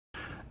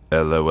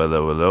Hello,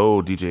 hello,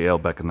 hello. DJ L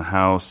back in the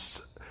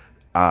house.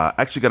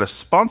 Actually got a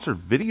sponsored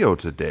video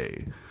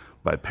today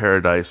by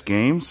Paradise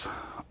Games.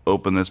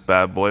 Open this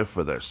bad boy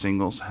for their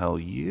singles. Hell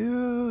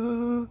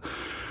yeah.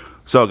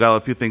 So I got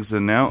a few things to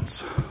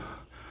announce.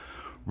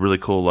 Really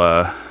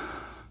cool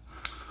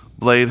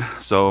blade.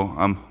 So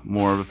I'm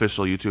more of an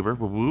official YouTuber.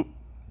 Whoop, whoop.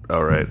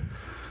 All right.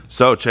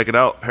 So check it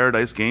out.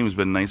 Paradise Games has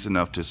been nice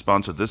enough to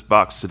sponsor this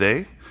box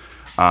today.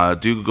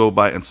 Do go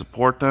by and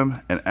support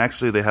them. And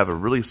actually, they have a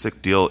really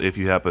sick deal if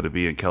you happen to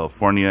be in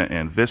California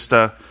and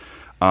Vista.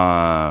 You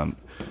know,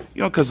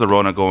 because the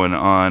Rona going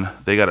on,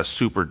 they got a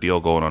super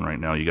deal going on right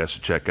now. You guys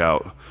should check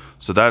out.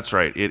 So that's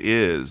right. It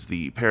is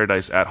the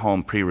Paradise at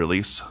Home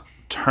pre-release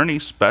tourney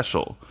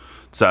special.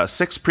 It's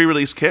 6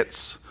 pre-release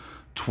kits,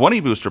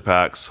 20 booster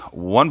packs,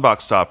 1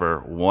 box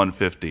topper,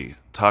 150.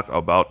 Talk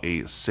about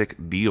a sick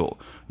deal.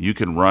 You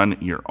can run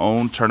your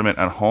own tournament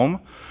at home.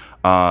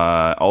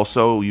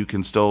 Also, you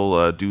can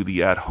still do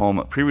the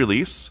at-home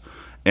pre-release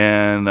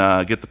and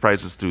get the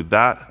prices through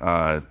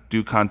that.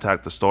 Do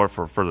contact the store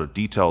for further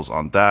details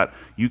on that.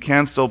 You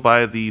can still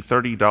buy the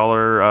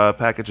 $30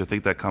 package. I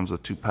think that comes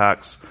with 2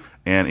 packs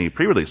and a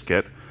pre-release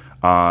kit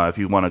if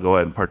you want to go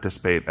ahead and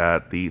participate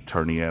at the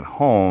tourney at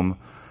home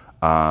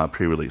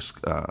pre-release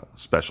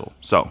special.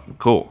 So,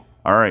 cool.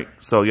 All right.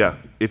 So, yeah,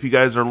 if you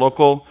guys are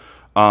local,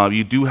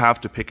 you do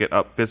have to pick it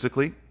up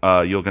physically.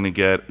 You're going to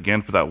get,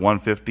 again, for that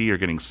 150, you're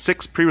getting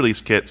 6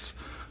 pre-release kits,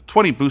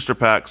 20 booster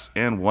packs,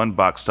 and 1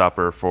 box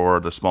topper for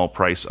the small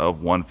price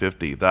of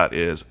 150. That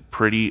is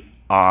pretty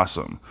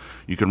awesome.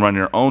 You can run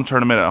your own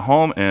tournament at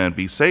home and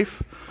be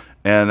safe,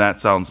 and that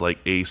sounds like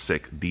a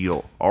sick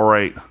deal. All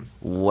right,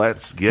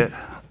 let's get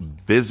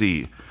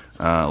busy.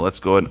 Let's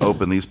go ahead and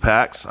open these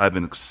packs. I've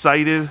been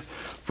excited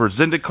for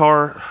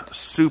Zendikar.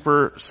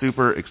 Super,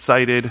 super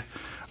excited.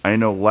 I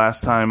know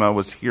last time I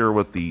was here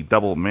with the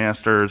Double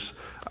Masters,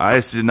 I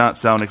did not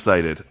sound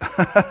excited.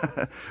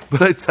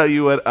 But I tell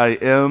you what, I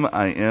am.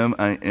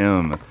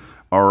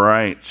 All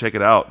right, check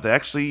it out. They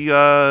actually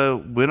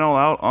went all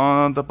out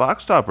on the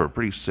box topper.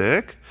 Pretty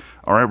sick.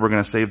 All right, we're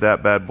going to save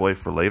that bad boy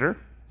for later.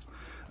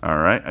 All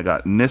right, I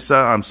got Nissa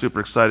I'm super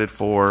excited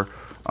for.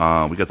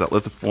 We got that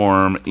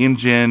lithiform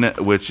engine,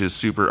 which is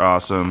super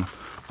awesome.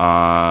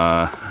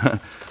 I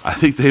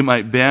think they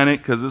might ban it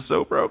because it's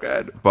so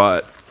broken.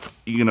 But,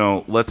 you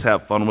know, let's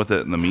have fun with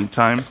it in the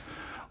meantime.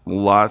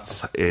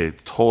 A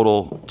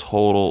total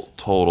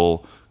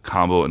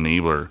combo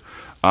enabler.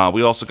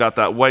 We also got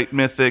that white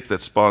mythic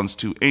that spawns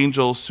 2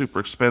 angels, super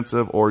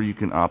expensive, or you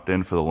can opt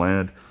in for the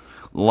land.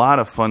 A lot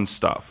of fun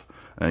stuff.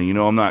 You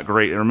know I'm not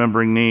great at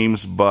remembering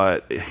names,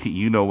 but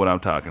you know what I'm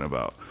talking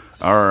about.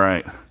 All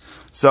right.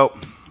 So,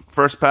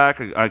 first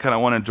pack, I kind of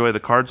want to enjoy the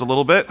cards a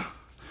little bit.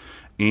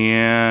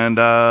 And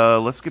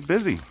let's get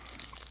busy.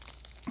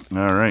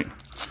 All right.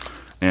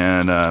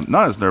 And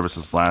not as nervous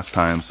as last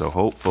time, so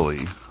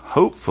hopefully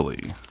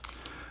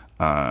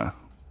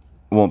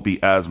won't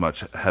be as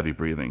much heavy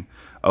breathing.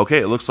 Okay,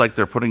 it looks like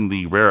they're putting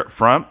the rare up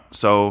front.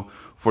 So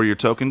for your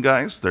token,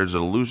 guys, there's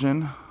an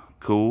illusion.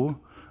 Cool.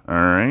 All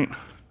right.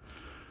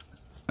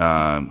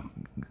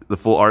 The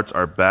full arts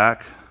are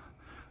back.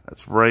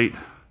 That's right.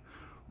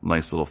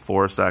 Nice little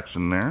forest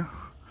action there.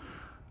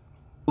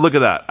 Look at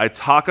that. I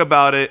talk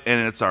about it,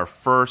 and it's our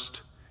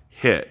first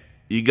hit.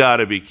 You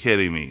gotta be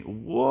kidding me.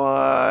 What?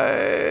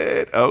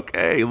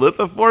 Okay,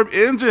 lithiform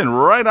engine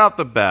right out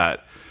the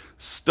bat.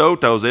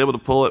 Stoked I was able to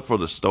pull it for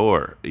the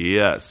store.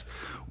 Yes.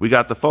 We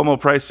got the FOMO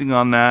pricing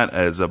on that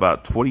as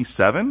about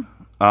 27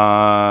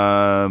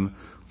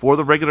 for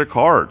the regular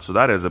card. So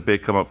that is a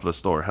big come up for the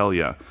store. Hell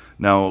yeah.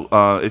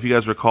 Now, if you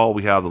guys recall,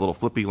 we have the little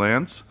flippy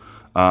lands.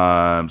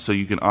 So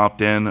you can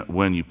opt in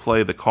when you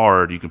play the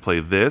card. You can play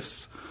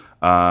this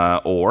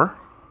or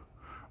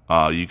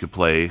you could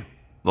play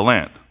the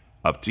land.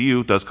 Up to you.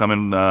 It does come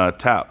in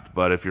tapped,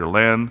 but if you're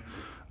land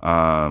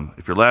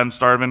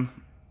starving,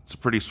 it's a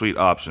pretty sweet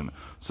option.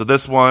 So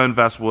this one,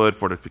 Vastwood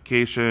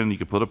Fortification, you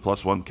can put a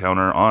 +1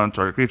 counter on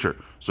target creature.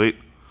 Sweet.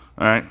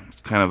 All right, it's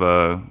kind of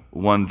a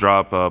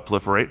 1-drop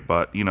proliferate,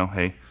 but you know,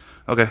 hey,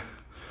 okay.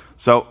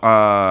 So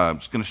I'm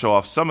just gonna show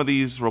off some of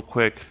these real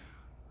quick.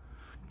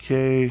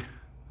 Okay,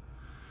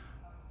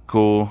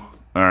 cool.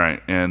 All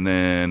right, and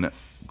then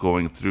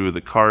going through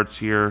the cards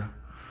here.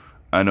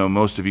 I know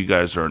most of you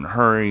guys are in a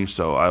hurry,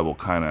 so I will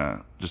kind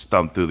of just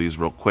thumb through these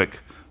real quick.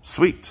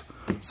 Sweet.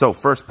 So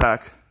first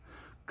pack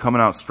coming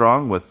out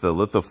strong with the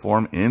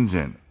lithiform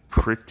engine.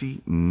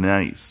 Pretty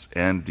nice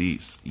and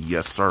decent.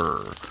 Yes,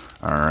 sir.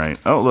 All right.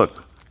 Oh,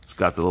 look. It's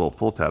got the little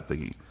pull tab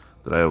thingy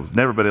that I've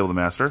never been able to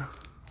master.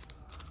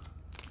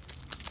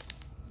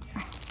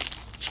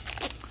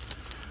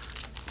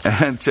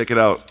 And check it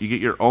out. You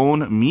get your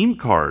own meme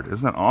card.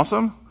 Isn't that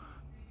awesome?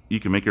 You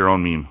can make your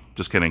own meme.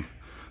 Just kidding.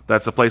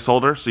 That's a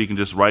placeholder, so you can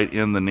just write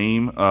in the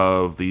name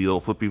of the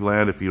little flippy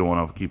land if you don't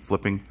want to keep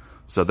flipping.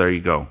 So there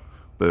you go.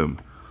 Boom.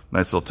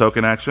 Nice little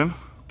token action.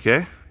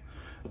 Okay.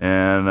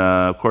 And,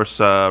 of course,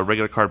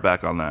 regular card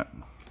back on that.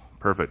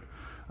 Perfect.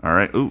 All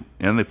right. Ooh,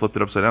 and they flipped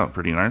it upside down.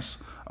 Pretty nice.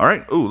 All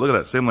right. Ooh, look at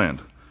that. Same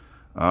land.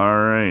 All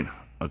right.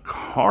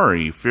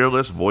 Akari,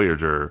 Fearless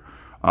Voyager.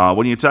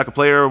 When you attack a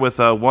player with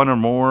one or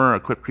more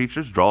equipped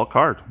creatures, draw a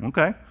card.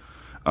 Okay.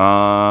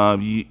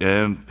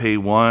 And pay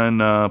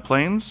 1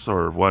 plains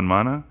or 1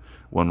 mana,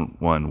 one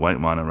white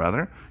mana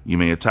rather. You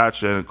may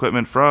attach an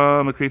equipment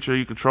from a creature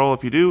you control.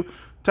 If you do,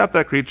 tap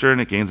that creature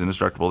and it gains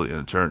indestructible in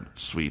a turn.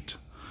 Sweet.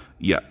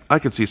 Yeah, I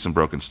could see some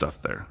broken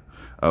stuff there.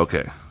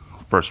 Okay,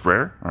 first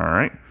rare. All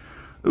right.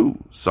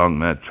 Ooh, Song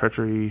Mad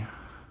Treachery.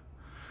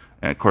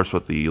 And of course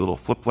with the little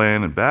flip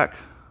land and back.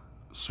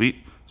 Sweet.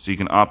 So you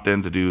can opt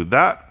in to do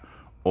that,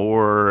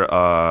 or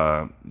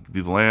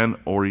do the land,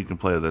 or you can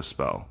play this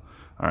spell.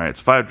 All right,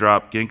 it's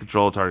 5-drop, gain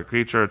control of target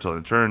creature until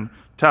end of turn.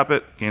 Tap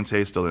it, gains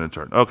haste till end of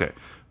turn. Okay,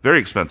 very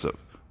expensive,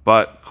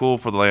 but cool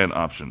for the land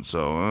option.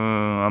 So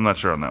I'm not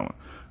sure on that one.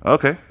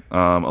 Okay,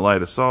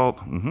 Allied Assault.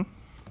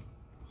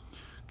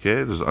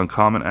 Okay, there's an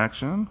uncommon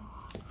action.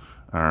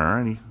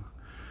 Alrighty,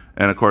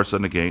 and of course a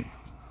negate.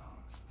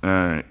 All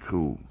right,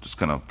 cool. Just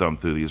kind of thumb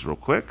through these real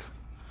quick.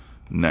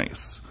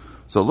 Nice.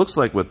 So it looks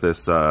like with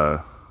this,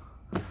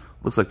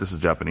 looks like this is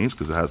Japanese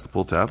because it has the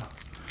pull tab.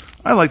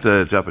 I like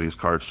the Japanese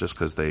cards just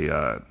because they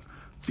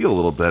feel a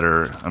little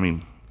better. I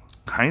mean,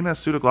 kind of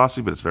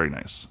pseudo-glossy, but it's very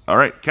nice. All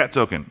right, cat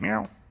token.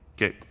 Meow.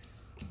 Okay.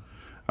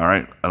 All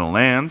right, on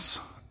lands.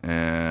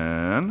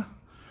 And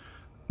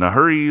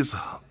Nahuri's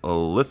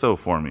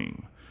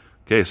Lithoforming.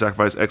 Okay,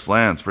 sacrifice X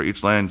lands. For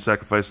each land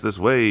sacrifice this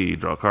way,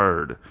 draw a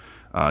card.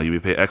 You may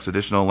pay X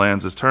additional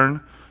lands this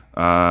turn.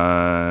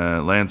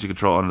 Lands you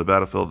control on the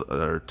battlefield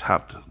are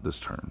tapped this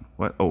turn.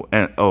 What? Oh,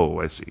 and oh,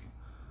 I see.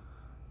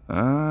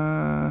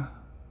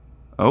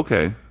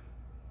 Okay.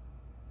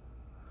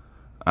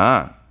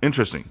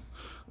 Interesting.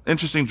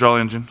 Interesting draw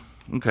engine.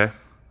 Okay.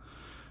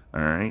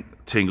 All right.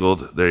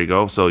 Tingled. There you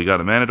go. So you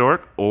got a mana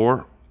dork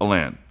or a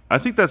land. I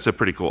think that's a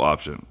pretty cool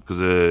option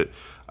because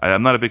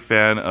I'm not a big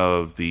fan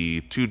of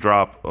the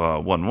 2-drop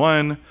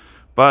 1/1,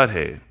 but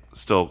hey,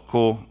 still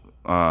cool.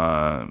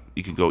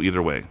 You can go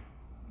either way.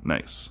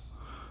 Nice.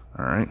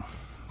 All right.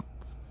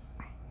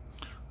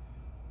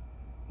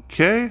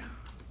 Okay.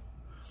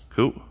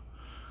 Cool.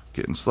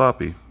 Getting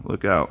sloppy.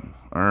 Look out.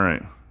 All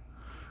right.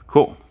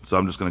 Cool. So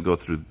I'm just going to go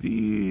through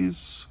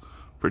these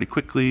pretty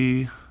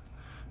quickly.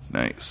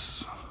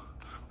 Nice.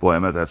 Boy,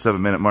 I'm at that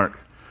 7-minute mark.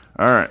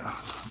 All right.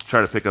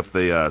 Try to pick up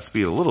the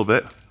speed a little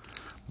bit,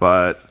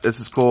 but this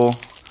is cool.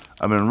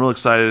 I've been real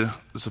excited.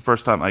 This is the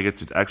first time I get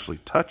to actually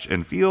touch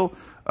and feel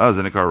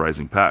Zendikar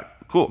Rising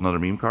pack. Cool. Another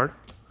meme card.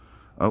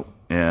 Oh,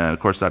 and of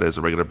course that is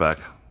a regular back.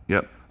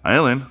 Yep.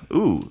 Island.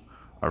 Ooh,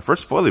 our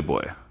first foily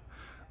boy.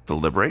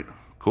 Deliberate.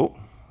 Cool.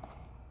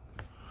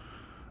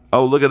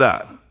 Oh, look at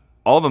that.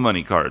 All the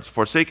money cards.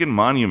 Forsaken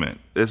Monument.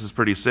 This is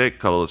pretty sick.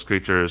 Colorless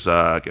creatures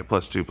get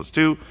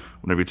 +2/+2.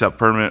 Whenever you tap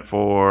permanent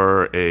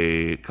for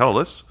a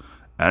colorless,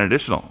 add an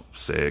additional.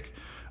 Sick.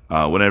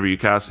 Whenever you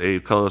cast a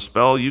colorless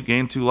spell, you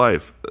gain 2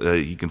 life.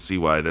 You can see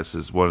why this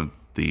is one of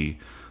the,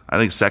 I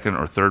think, 2nd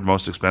or 3rd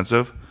most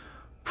expensive.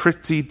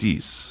 Pretty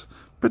decent.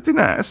 Pretty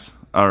nice.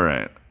 All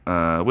right.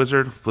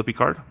 Wizard, flippy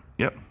card.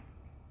 Yep.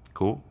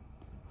 Cool.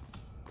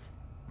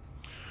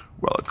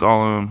 Relic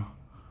Golem.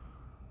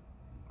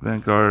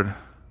 Vanguard.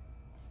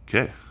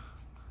 Okay.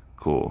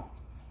 Cool.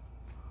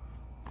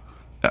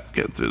 Yeah,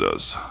 getting through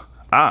those.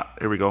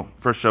 Here we go.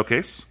 First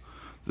showcase.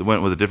 They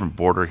went with a different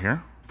border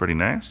here. Pretty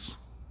nice.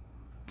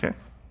 Okay.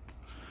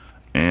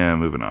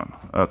 And moving on.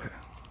 Okay.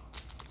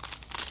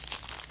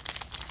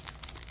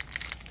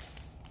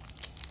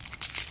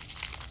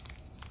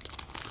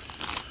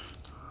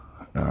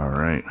 All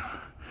right.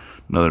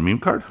 Another meme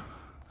card.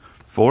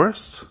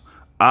 Forest.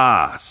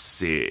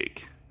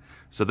 Sick.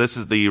 So this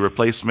is the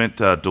replacement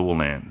dual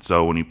land.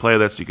 So when you play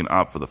this, you can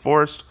opt for the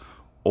forest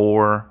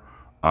or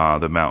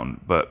the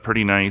mountain. But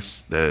pretty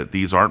nice.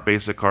 These aren't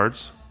basic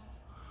cards.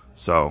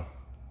 So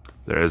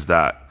there is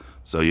that.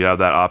 So you have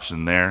that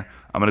option there.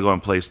 I'm going to go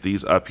and place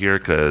these up here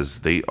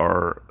because they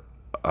are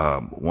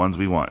ones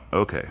we want.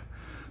 Okay.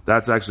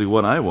 That's actually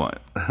what I want.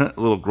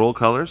 Little Grohl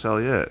colors. Hell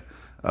yeah.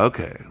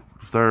 Okay.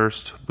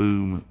 Thirst.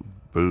 Boom.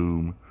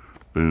 Boom.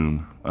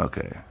 Boom.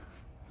 Okay.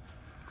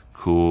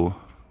 Cool.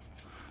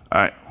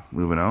 All right.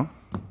 Moving on.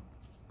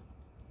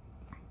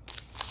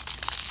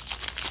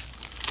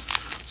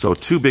 So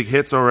 2 big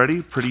hits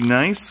already. Pretty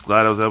nice.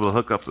 Glad I was able to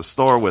hook up the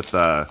store with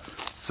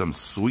some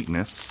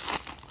sweetness.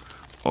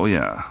 Oh,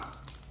 yeah.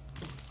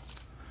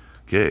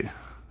 Okay.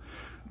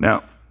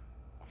 Now,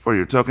 for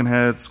your token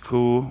heads,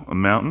 cool. A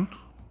mountain.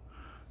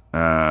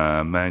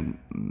 Magmatic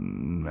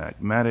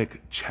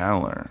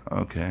Channeler.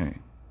 Okay.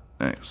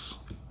 Nice.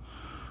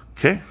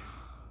 Okay.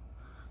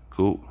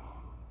 Cool.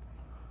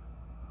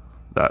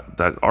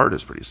 That art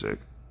is pretty sick.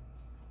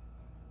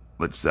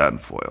 Let's add in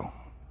foil.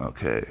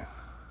 Okay.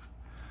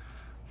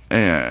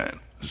 And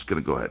just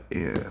gonna go ahead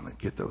and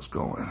get those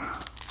going.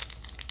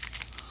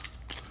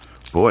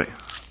 Boy,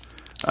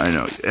 I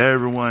know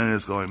everyone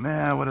is going,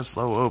 man, what a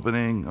slow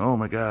opening. Oh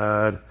my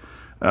God.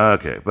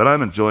 Okay, but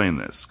I'm enjoying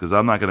this because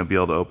I'm not gonna be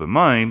able to open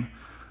mine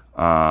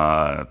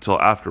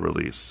till after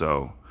release.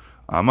 So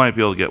I might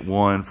be able to get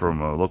one from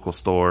a local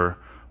store,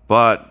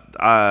 but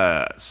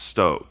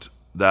stoked.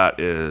 That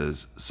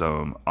is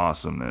some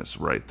awesomeness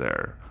right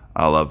there.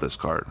 I love this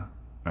card.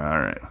 All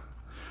right.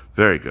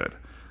 Very good.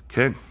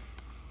 Okay.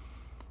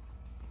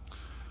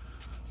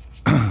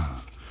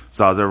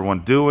 So how's everyone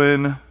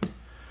doing?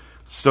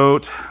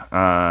 Stoked.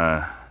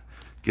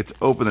 Get to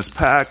open this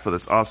pack for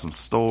this awesome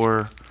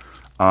store.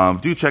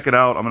 Do check it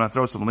out. I'm going to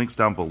throw some links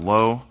down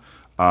below.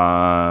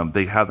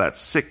 They have that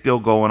sick deal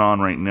going on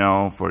right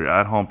now for your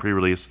at-home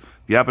pre-release.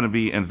 If you happen to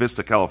be in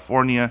Vista,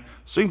 California,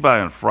 swing by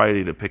on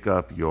Friday to pick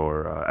up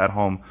your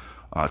at-home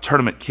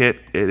tournament kit.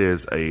 It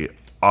is a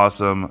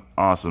awesome,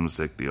 awesome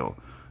sick deal.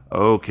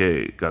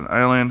 Okay, got an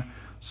island.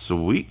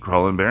 Sweet,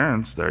 Crawling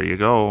Barrens. There you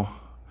go.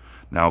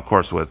 Now, of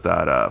course, with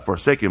that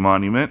Forsaken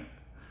Monument,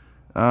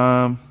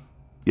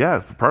 yeah,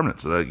 for permanent,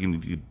 so that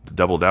you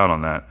double down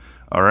on that.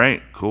 All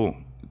right, cool.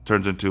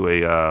 Turns into a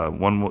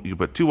you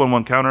put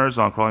 2/1/1 counters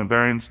on Crawling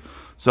Barrens.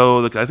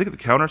 So I think the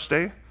counter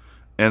stay,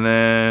 and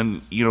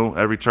then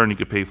every turn you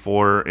could pay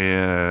 4,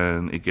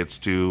 and it gets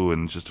 2,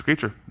 and it's just a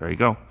creature. There you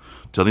go,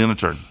 till the end of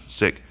the turn.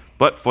 Sick.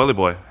 But Foily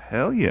Boy,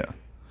 hell yeah.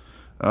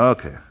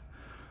 Okay.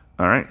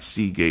 All right,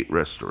 Seagate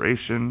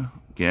Restoration.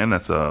 Again,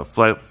 that's a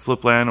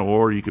flip land,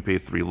 or you could pay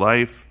 3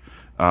 life.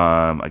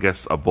 I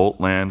guess a bolt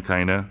land,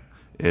 kind of,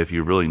 if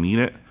you really need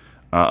it.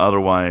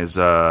 Otherwise,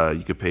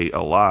 you could pay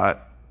a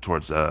lot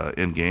towards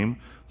end game.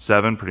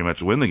 7, pretty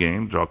much win the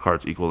game. Draw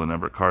cards equal to the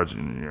number of cards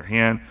in your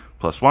hand.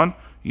 +1.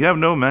 You have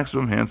no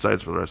maximum hand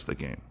size for the rest of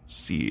the game.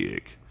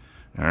 Sick.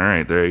 All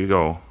right, there you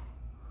go.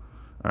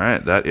 All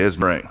right, that is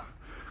right.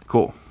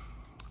 Cool.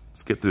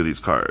 Let's get through these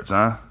cards,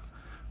 huh?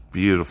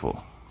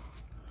 Beautiful.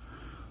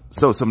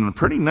 So some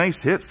pretty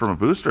nice hits from a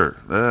booster.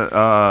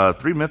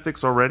 3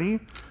 mythics already.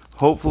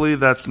 Hopefully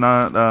that's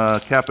not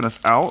capping us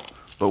out,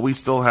 but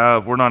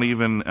we're not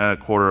even at a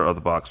quarter of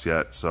the box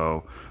yet.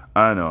 So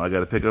I know I got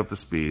to pick up the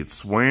speed.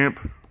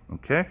 Swamp,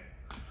 okay.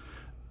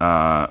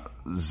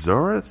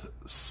 Zorith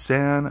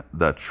San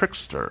the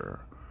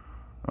Trickster.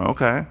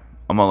 Okay,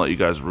 I'm gonna let you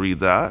guys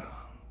read that.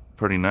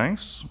 Pretty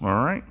nice.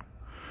 All right.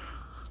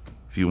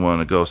 If you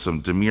want to go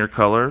some Dimir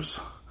colors.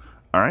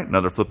 All right,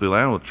 another flippy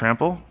land with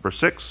trample for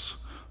 6.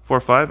 4,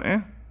 5,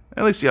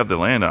 at least you have the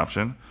land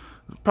option.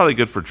 Probably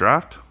good for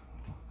draft.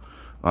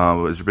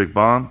 What is your big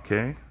bomb?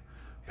 Okay.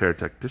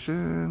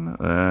 Paratactician.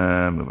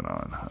 Moving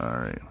on. All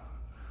right.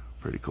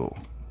 Pretty cool.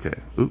 Okay.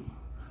 Ooh.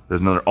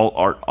 There's another alt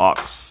art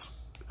ox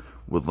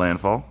with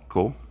landfall.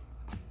 Cool.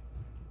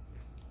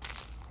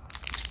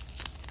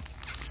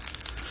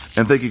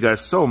 And thank you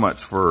guys so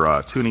much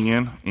for tuning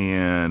in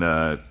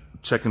and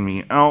checking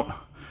me out.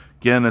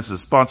 Again, this is a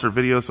sponsored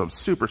video, so I'm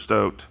super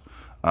stoked.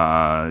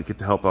 Get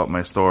to help out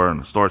my store, and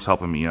the store's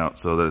helping me out,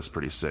 so that is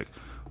pretty sick.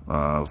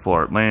 Full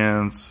art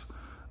lands,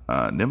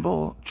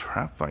 Nimble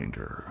Trap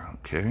Finder.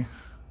 Okay,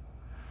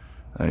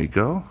 there you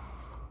go.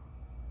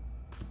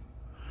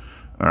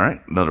 All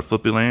right, another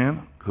flippy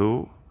land.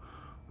 Cool.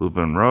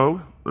 Lupin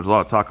Rogue. There's a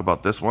lot of talk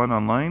about this one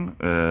online.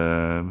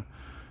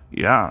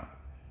 Yeah.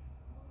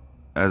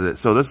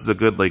 So this is a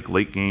good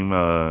late game.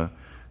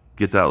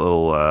 Get that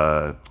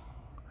little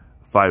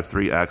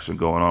 5/3 action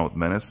going on with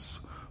Menace.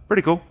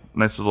 Pretty cool.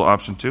 Nice little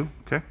option too.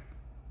 Okay.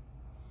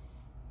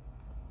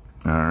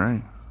 All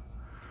right.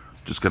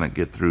 Just gonna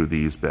get through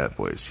these bad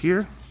boys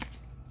here.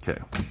 Okay.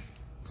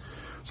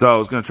 So I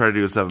was gonna try to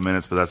do 7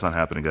 minutes, but that's not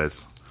happening,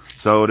 guys.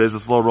 So it is a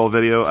slow roll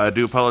video. I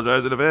do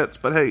apologize in advance,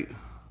 but hey,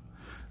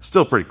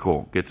 still pretty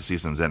cool. Get to see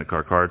some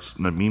Zendikar cards.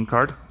 A meme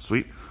card,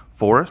 sweet.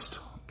 Forest.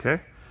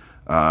 Okay.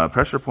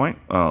 Pressure Point.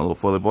 Little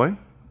Foily Boy.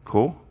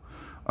 Cool.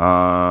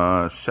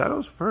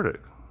 Shadow's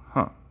Verdict.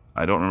 Huh.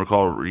 I don't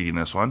recall reading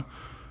this one.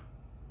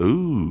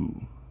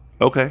 Ooh,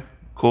 okay,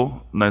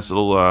 cool. Nice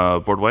little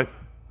board wipe.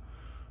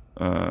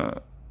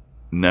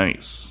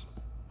 Nice.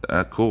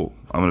 Cool.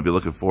 I'm going to be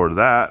looking forward to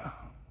that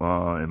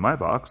in my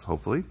box,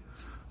 hopefully.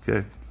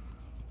 Okay.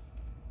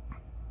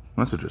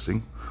 That's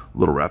interesting.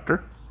 Little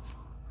Raptor.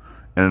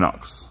 And an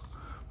Ox.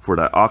 For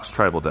that Ox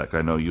tribal deck,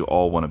 I know you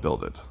all want to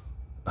build it.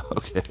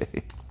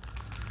 Okay.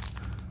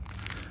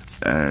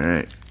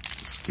 Alright.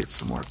 Let's get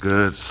some more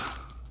goods.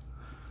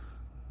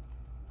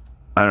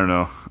 I don't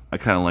know. I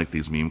kind of like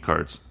these meme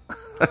cards.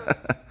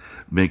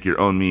 Make your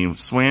own meme.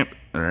 Swamp.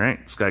 All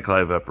right.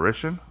 Skyclive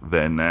Apparition.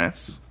 Very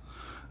nice.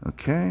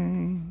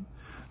 Okay.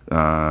 All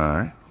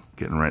right.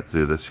 Getting right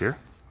through this here.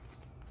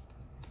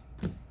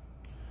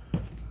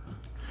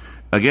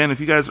 Again,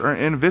 if you guys are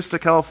in Vista,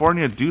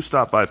 California, do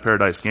stop by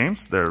Paradise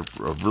Games. They're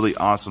a really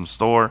awesome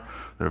store.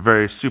 They're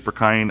very super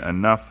kind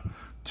enough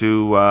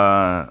to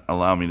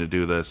allow me to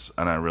do this,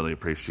 and I really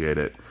appreciate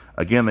it.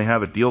 Again, they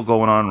have a deal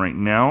going on right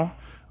now.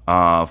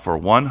 For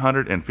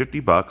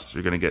 $150,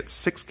 you're going to get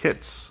 6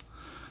 kits.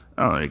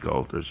 Oh, there you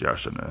go. There's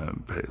Yashin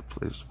and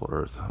Placeable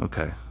Earth.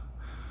 Okay.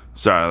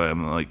 Sorry,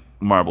 I'm like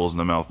marbles in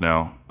the mouth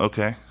now.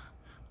 Okay.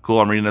 Cool,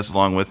 I'm reading this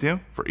along with you.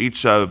 For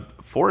each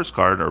forest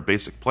card or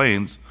basic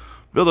planes,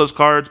 build those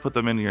cards, put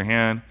them into your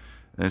hand,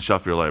 and then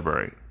shuffle your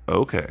library.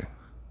 Okay.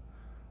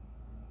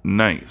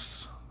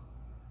 Nice.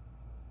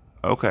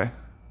 Okay.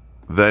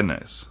 Very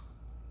nice.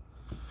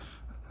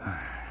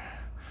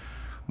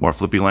 More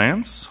flippy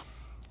lands.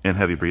 And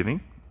heavy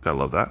breathing. Gotta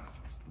love that.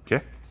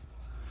 Okay.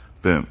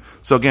 Boom.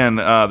 So again,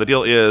 the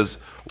deal is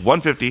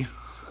 $150.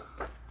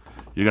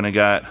 You're going to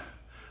get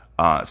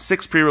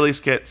 6 pre-release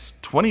kits,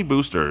 20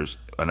 boosters,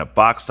 and a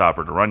box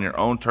topper to run your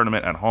own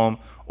tournament at home,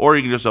 or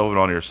you can just open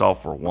it on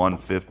yourself for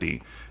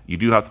 $150. You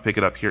do have to pick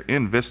it up here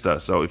in Vista,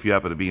 so if you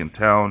happen to be in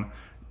town,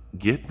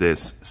 get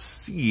this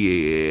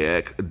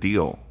sick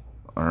deal.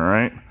 All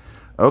right.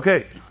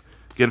 Okay.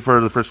 Get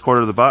for the first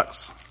quarter of the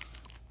box.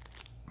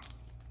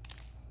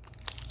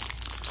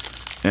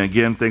 And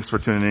again, thanks for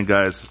tuning in,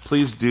 guys.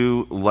 Please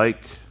do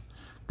like,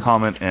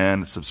 comment,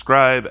 and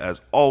subscribe.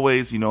 As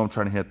always, you know I'm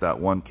trying to hit that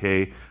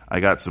 1K. I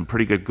got some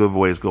pretty good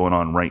giveaways going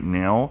on right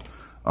now.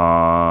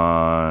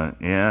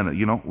 And,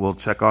 you know, we'll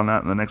check on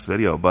that in the next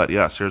video. But,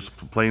 yes, here's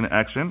plain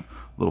action.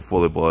 Little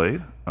Foley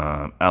Blade,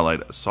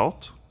 Allied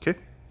Assault. Okay.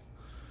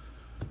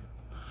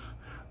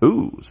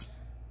 Ooze.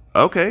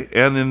 Okay,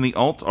 and in the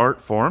alt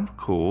art form.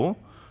 Cool.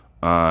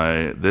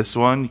 This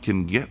one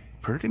can get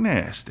pretty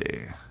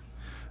nasty.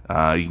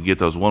 You can get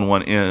those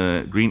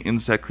 1/1 green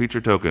insect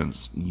creature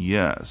tokens.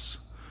 Yes.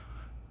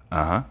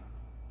 And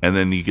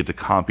then you get to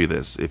copy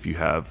this if you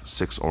have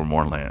 6 or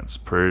more lands.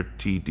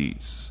 Pretty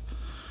decent.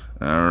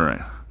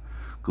 Alright.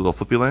 Good little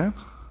flippy land.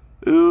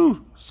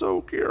 Ooh,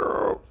 so cute.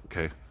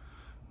 Okay.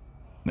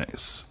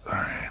 Nice.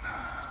 Alright.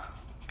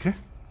 Okay.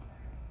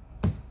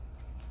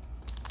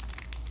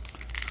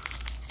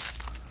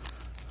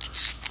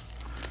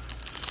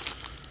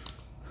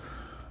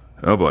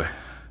 Oh boy.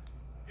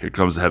 Here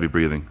comes the heavy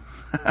breathing.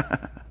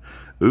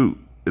 Ooh,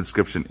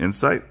 Inscription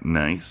Insight.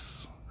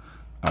 Nice.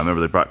 I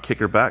remember they brought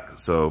Kicker back,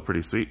 so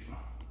pretty sweet.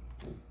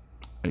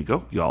 There you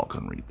go. Y'all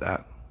can read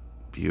that.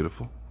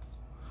 Beautiful.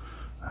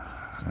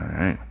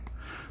 Alright.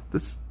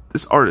 This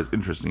art is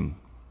interesting.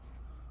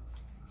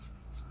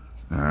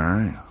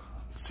 Alright.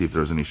 Let's see if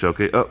there's any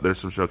showcase. Oh, there's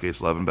some showcase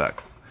 11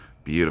 back.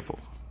 Beautiful.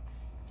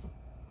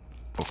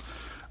 Oh,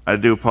 I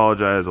do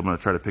apologize. I'm going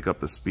to try to pick up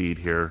the speed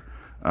here.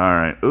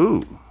 Alright.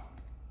 Ooh.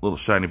 Little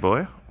shiny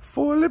boy.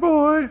 Foley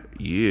boy.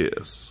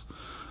 Yes.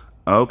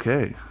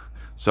 Okay.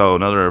 So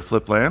another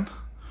flip land.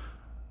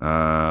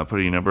 Put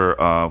a number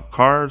of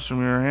cards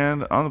from your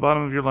hand on the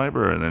bottom of your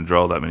library and then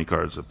draw that many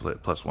cards at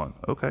 +1.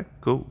 Okay,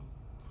 cool.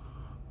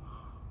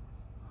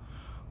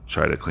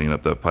 Try to clean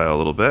up the pile a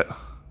little bit.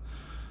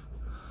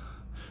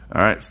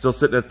 Alright, still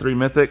sitting at 3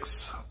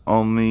 mythics.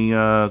 Only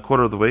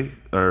quarter of the way,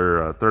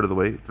 or third of the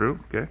way through.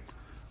 Okay.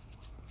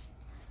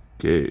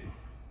 Okay.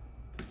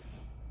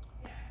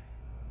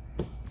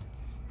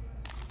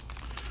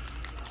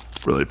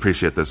 Really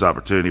appreciate this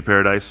opportunity,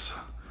 Paradise.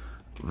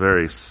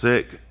 Very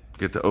sick.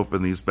 Get to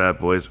open these bad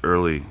boys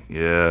early.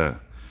 Yeah.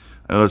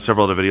 I know there's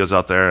several other videos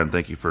out there, and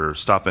thank you for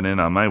stopping in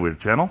on my weird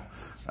channel.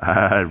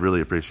 I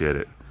really appreciate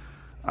it.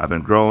 I've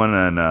been growing,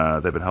 and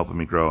they've been helping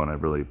me grow, and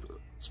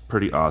it's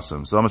pretty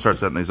awesome. So I'm going to start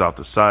setting these off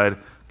to the side,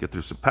 get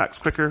through some packs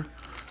quicker.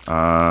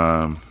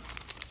 I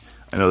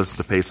know this is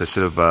the pace I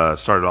should have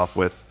started off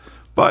with,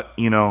 but,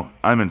 you know,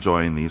 I'm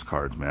enjoying these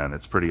cards, man.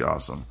 It's pretty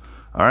awesome.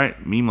 All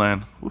right, Meme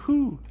Land.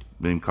 Woohoo.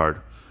 Meme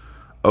card.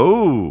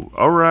 Oh,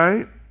 all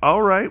right.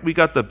 All right. We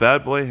got the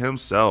bad boy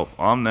himself,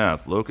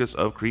 Omnath, Locus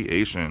of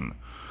Creation.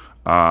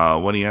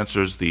 When he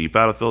enters the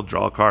battlefield,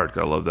 draw a card.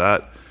 Gotta love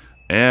that.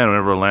 And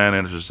whenever a land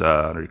enters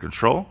under your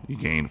control, you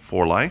gain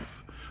 4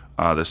 life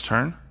this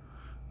turn.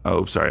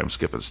 Oh, sorry. I'm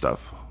skipping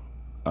stuff.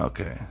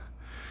 Okay.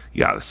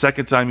 Yeah, the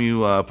second time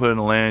you put in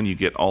a land, you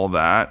get all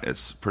that.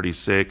 It's pretty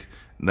sick.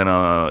 And then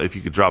if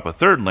you could drop a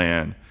third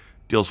land,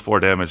 deals 4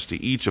 damage to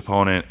each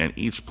opponent and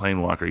each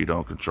planewalker you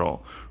don't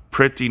control.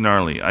 Pretty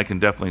gnarly. I can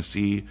definitely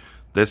see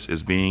this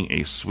as being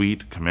a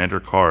sweet commander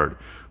card.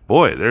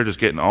 Boy, they're just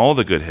getting all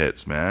the good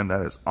hits, man.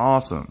 That is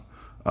awesome.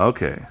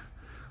 Okay.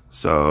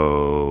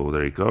 So,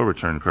 there you go.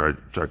 Return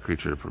card, dark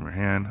creature from your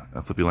hand.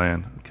 A flippy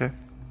land. Okay.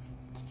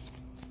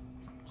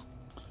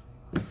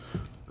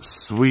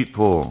 Sweet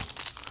pull.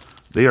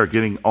 They are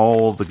getting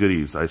all the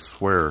goodies, I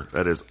swear.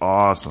 That is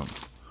awesome.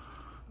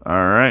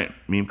 Alright.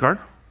 Meme card.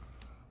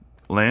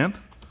 Land.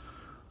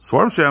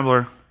 Swarm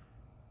Shambler.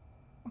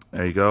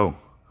 There you go.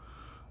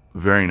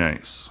 Very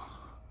nice.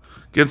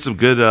 Getting some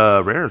good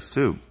rares,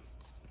 too.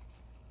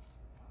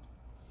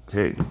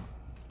 Okay.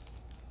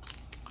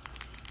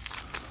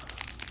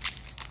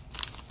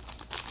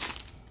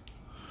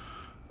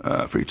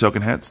 For your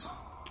token heads.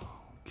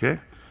 Okay.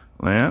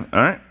 Land.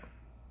 Alright.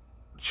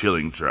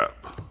 Chilling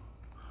Trap.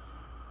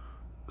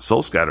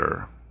 Soul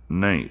Scatterer.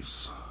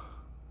 Nice.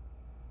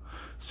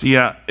 So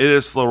yeah, it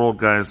is slow roll,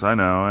 guys. I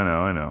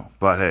know.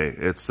 But hey,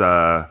 it's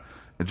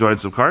enjoying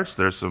some cards.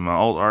 There's some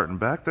old art in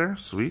back there.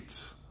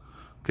 Sweet.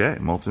 Okay,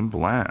 Molten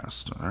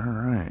Blast. All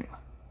right.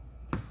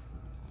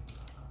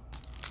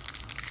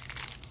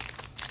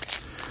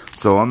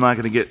 So I'm not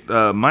going to get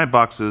my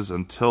boxes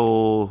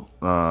until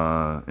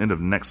end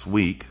of next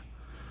week.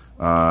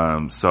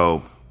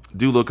 So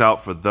do look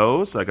out for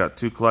those. I got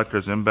 2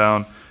 collectors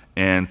inbound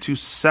and 2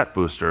 set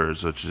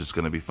boosters, which is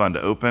going to be fun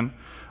to open.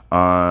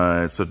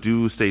 So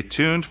do stay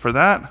tuned for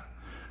that.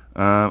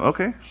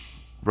 Okay.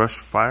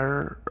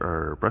 Brushfire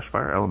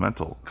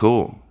Elemental.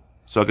 Cool.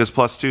 So it gets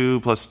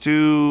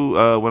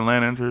 +2/+2 when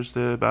land enters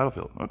the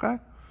battlefield. Okay.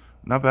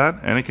 Not bad.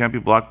 And it can't be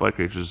blocked by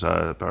creatures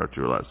power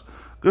 2 or less.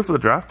 Good for the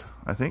draft,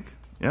 I think.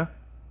 Yeah.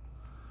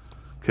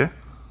 Okay.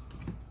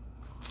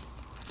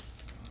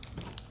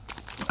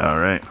 All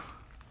right.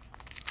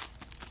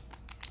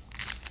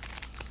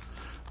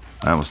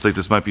 I almost think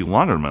this might be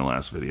longer than my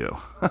last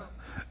video.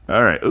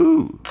 All right.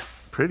 Ooh,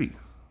 pretty.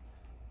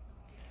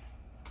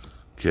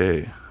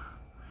 Okay.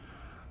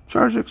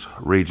 Chargix,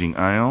 Raging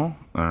Isle.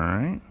 All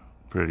right.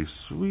 Pretty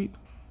sweet.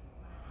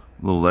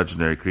 Little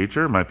legendary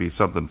creature. Might be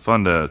something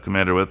fun to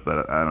commander with,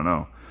 but I don't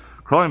know.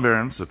 Crawling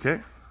Barrens.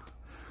 Okay.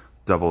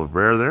 Double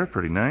rare there.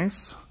 Pretty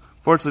nice.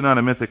 Fortunately not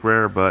a mythic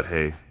rare, but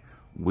hey,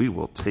 we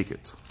will take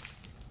it.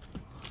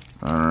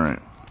 All right.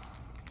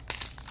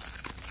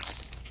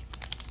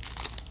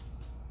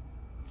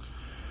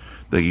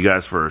 Thank you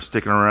guys for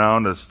sticking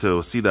around as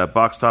to see that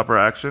box topper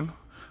action.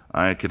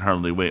 I can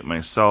hardly wait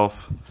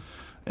myself.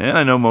 And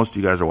I know most of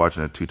you guys are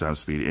watching at 2x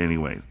speed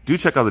anyway. Do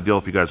check out the deal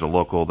if you guys are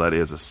local. That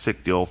is a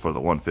sick deal for the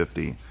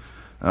 150.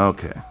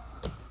 Okay.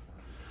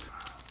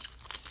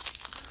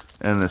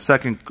 And the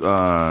second,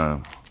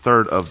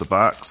 third of the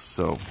box.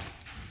 So,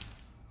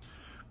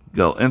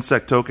 got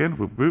insect token.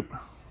 Whoop, whoop.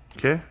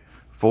 Okay.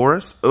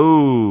 Forest.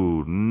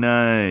 Oh,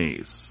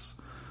 nice.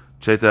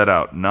 Check that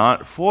out.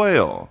 Not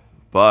foil,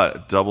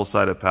 but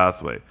double-sided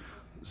pathway.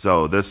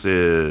 So this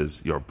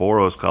is your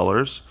Boros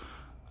colors.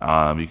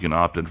 You can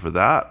opt in for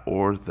that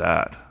or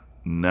that.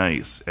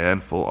 Nice.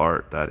 And full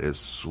art. That is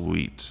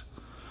sweet.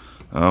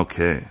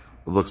 Okay. It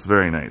looks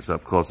very nice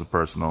up close and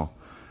personal.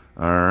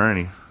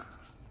 Alrighty.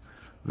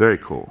 Very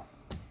cool.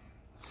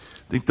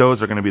 I think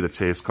those are going to be the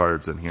chase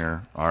cards in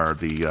here, are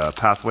the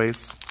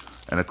pathways.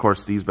 And of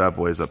course these bad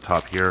boys up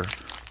top here.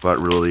 But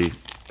really,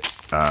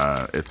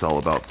 it's all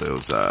about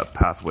those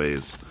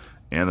pathways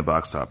and the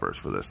box toppers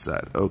for this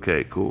set.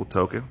 Okay, cool.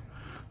 Token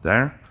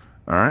there.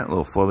 All right,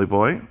 little floaty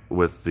boy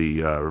with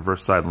the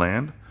reverse side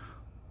land.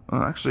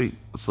 Actually,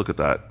 let's look at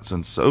that.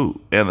 Since and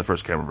the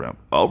first camera ramp.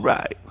 All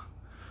right.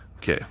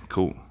 Okay,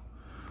 cool.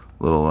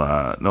 Little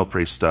no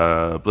priest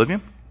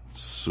oblivion.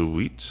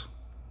 Sweet.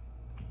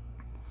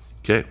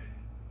 Okay.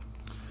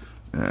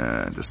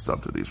 And just thumb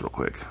through these real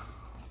quick.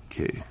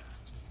 Okay.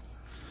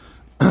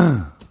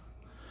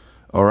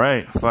 All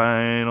right,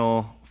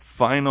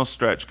 final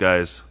stretch,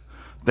 guys.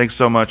 Thanks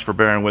so much for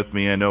bearing with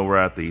me. I know we're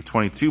at the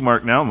 22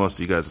 mark now. Most of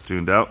you guys have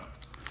tuned out.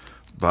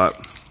 But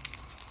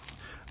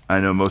I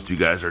know most of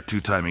you guys are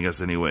two-timing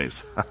us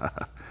anyways.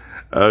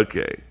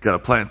 Okay, got a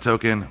plant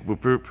token.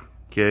 Whoop, whoop.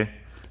 Okay,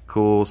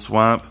 cool.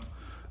 Swamp.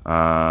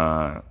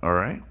 All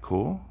right,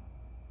 cool.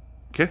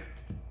 Okay.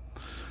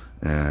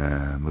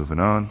 And moving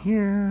on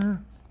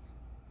here.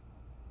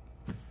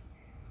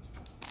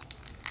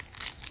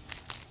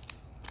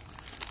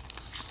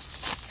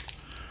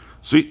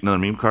 Sweet, another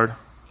meme card.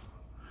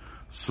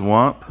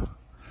 Swamp.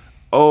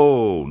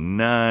 Oh,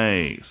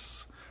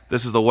 nice.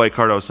 This is the white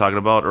card I was talking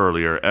about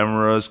earlier.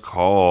 Emra's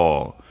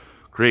Call.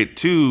 Create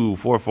 2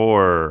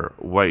 4/4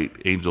 white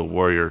angel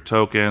warrior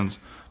tokens.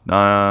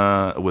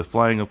 With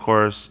flying, of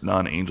course.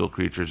 Non-angel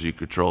creatures you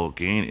control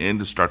gain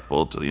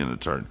indestructible to the end of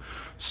the turn.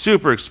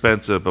 Super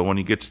expensive, but when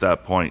you get to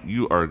that point,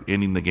 you are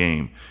ending the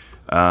game.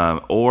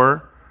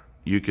 Or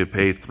you could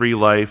pay 3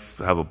 life,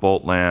 have a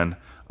bolt land.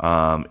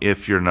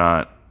 If you're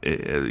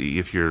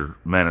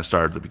mana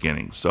star at the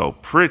beginning. So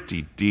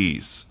pretty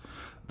decent.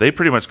 They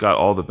pretty much got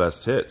all the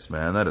best hits,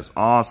 man. That is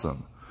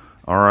awesome.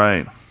 All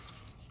right.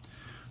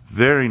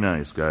 Very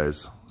nice,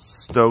 guys.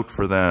 Stoked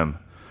for them.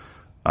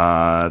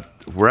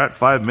 We're at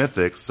 5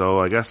 mythics, so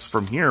I guess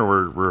from here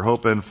we're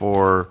hoping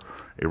for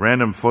a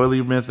random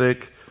foily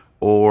mythic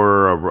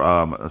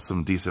or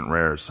some decent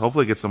rares.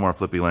 Hopefully get some more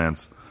flippy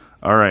lands.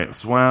 All right.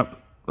 Swamp.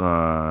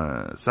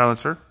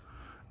 Silencer.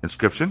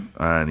 Inscription.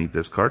 I need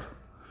this card.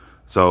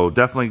 So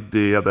definitely do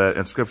you have that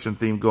inscription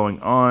theme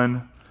going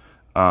on.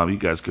 You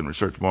guys can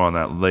research more on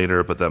that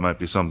later, but that might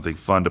be something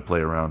fun to play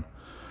around.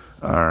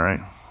 All right.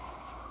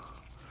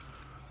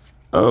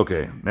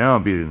 Okay, now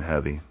I'm beating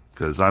heavy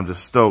because I'm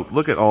just stoked.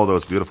 Look at all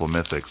those beautiful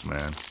mythics,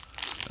 man.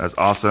 That's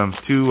awesome.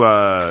 2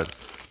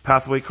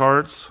 pathway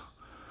cards.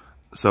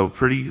 So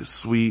pretty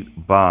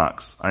sweet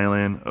box.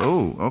 Island.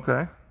 Oh,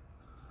 okay.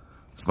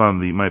 This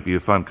might be a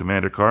fun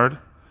commander card.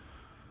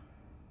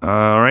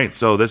 All right,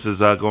 so this is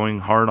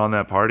going hard on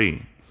that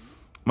party.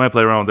 Might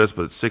play around with this,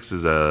 but 6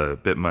 is a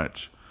bit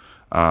much.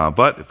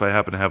 But if I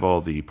happen to have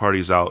all the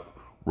parties out,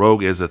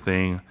 Rogue is a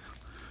thing,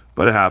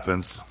 but it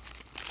happens.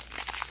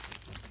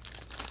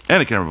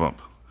 And a camera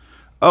bump.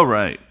 All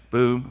right,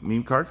 boom,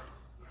 meme card,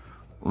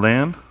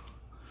 land.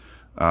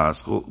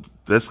 School.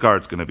 This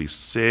card's gonna be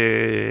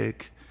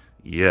sick.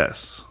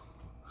 Yes.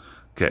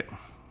 Okay.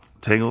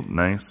 Tangled,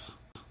 nice.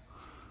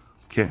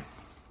 Okay.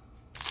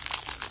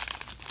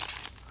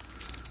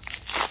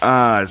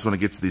 I just want to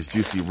get to these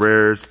juicy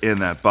rares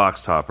in that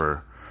box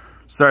topper.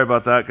 Sorry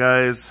about that,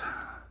 guys.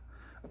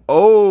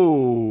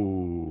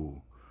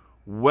 Oh,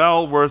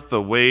 well worth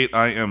the wait.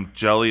 I am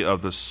jelly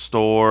of the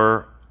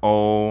store.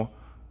 OMG.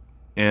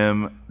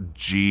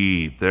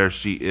 There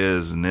she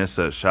is,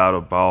 Nissa,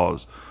 Shadow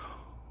Balls.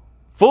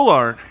 Full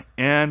art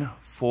and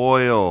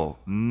foil.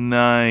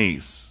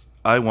 Nice.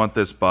 I want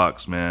this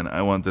box, man.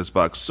 I want this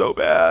box so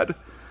bad.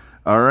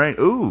 All right.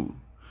 Ooh.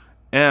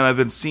 And I've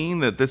been seeing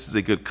that this is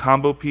a good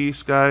combo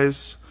piece,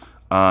 guys.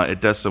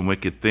 It does some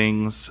wicked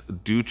things.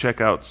 Do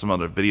check out some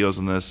other videos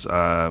on this.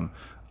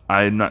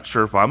 I'm not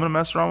sure if I'm going to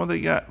mess around with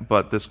it yet,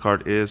 but this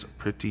card is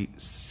pretty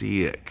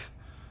sick.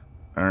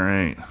 All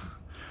right.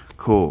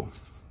 Cool.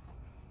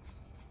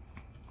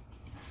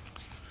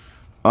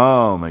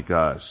 Oh my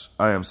gosh.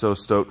 I am so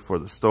stoked for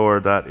the store.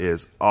 That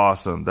is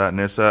awesome. That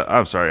Nissa.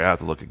 I'm sorry, I have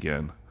to look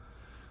again.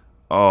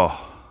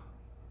 Oh,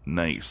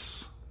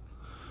 nice.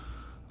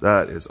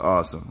 That is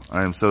awesome.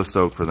 I am so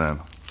stoked for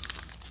them.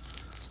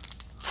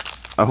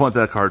 I want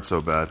that card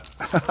so bad.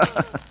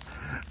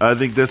 I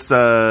think this,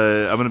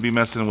 I'm going to be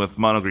messing with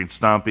Mono Green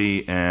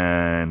Stompy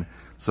and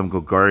some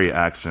Golgari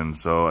action,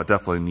 so I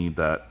definitely need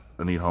that.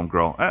 I need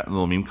Homegirl. A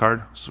little meme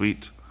card.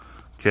 Sweet.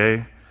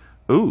 Okay.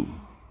 Ooh.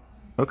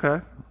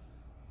 Okay.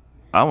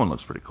 That one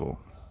looks pretty cool.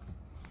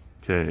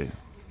 Okay.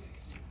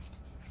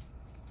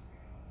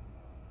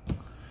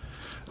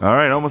 All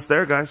right, almost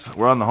there, guys.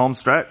 We're on the home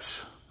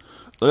stretch.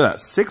 Look at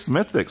that. 6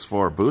 mythics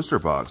for a booster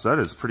box. That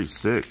is pretty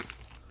sick.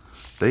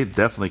 They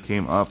definitely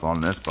came up on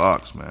this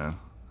box, man.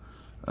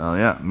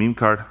 Yeah, meme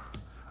card.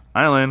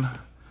 Island.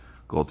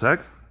 Gold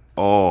tech.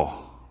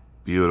 Oh,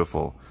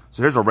 beautiful.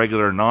 So here's a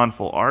regular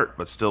non-full art,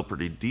 but still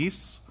pretty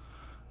decent.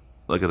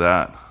 Look at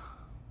that.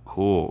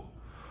 Cool.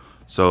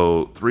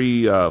 So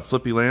 3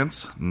 flippy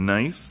lands.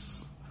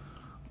 Nice.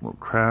 Little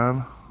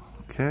crab.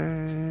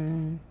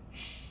 Okay.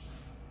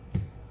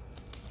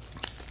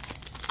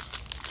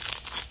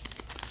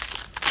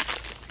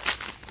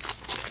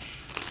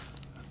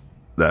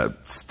 That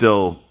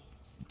still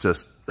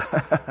just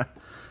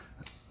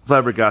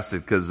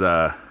flabbergasted because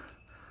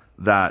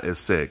that is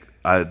sick.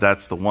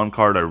 That's the one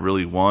card I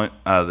really want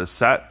out of this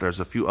set. There's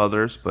a few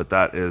others, but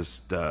that is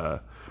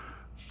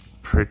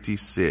pretty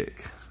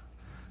sick.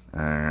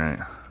 All right.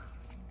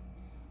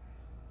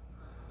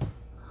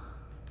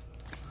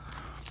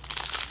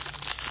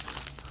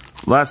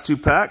 Last 2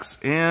 packs,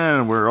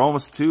 and we're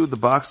almost to the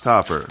box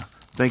topper.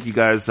 Thank you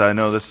guys. I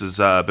know this has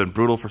been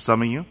brutal for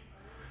some of you.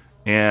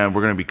 And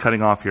we're going to be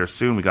cutting off here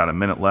soon. We got a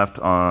minute left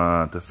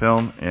to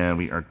film, and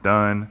we are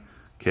done.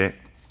 Okay.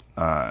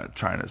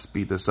 Trying to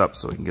speed this up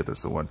so we can get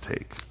this in one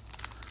take.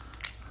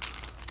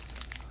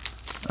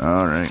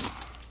 All right.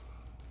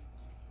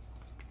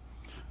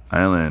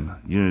 Island.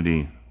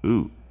 Unity.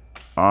 Ooh.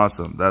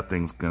 Awesome. That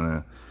thing's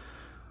going to...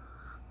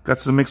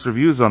 Got some mixed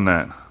reviews on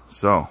that.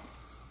 So.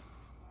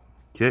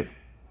 Okay.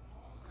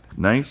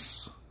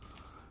 Nice.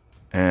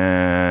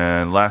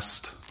 And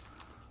last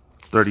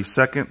 30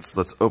 seconds.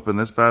 Let's open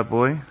this bad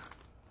boy.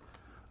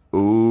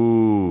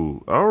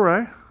 Ooh. All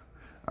right.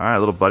 All right,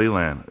 little buddy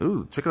land.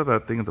 Ooh, check out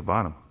that thing at the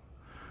bottom.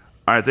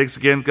 All right, thanks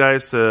again,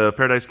 guys, to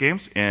Paradise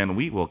Games, and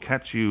we will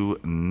catch you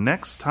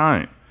next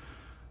time.